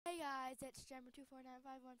guys, it's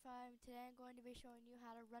Jammer249515. Today I'm going to be showing you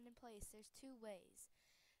how to run in place. There's two ways.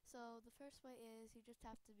 So the first way is you just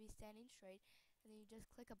have to be standing straight, and then you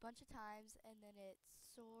just click a bunch of times, and then it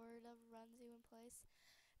sort of runs you in place.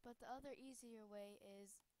 But the other easier way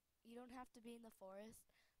is you don't have to be in the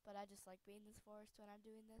forest, but I just like being in this forest when I'm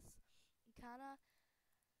doing this. Kinda.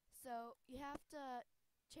 So you have to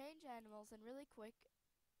change animals and really quick,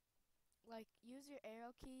 like use your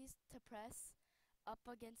arrow keys to press up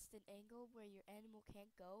against an angle where your animal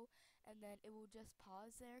can't go, and then it will just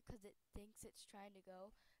pause there because it thinks it's trying to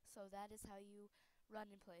go. So that is how you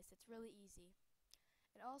run in place. It's really easy.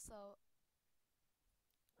 And also,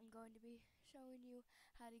 I'm going to be showing you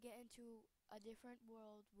how to get into a different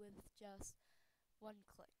world with just one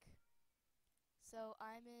click. So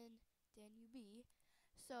I'm in DanUB.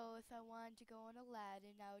 So if I wanted to go on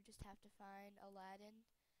Aladdin, I would just have to find Aladdin,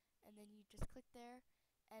 and then you just click there,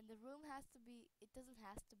 and the room has to be, it doesn't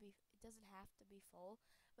have to be full,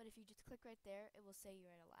 but if you just click right there, it will say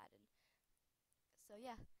you're in Aladdin. So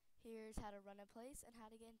yeah, here's how to run a place and how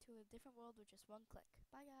to get into a different world with just one click.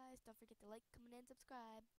 Bye guys, don't forget to like, comment, and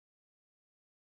subscribe.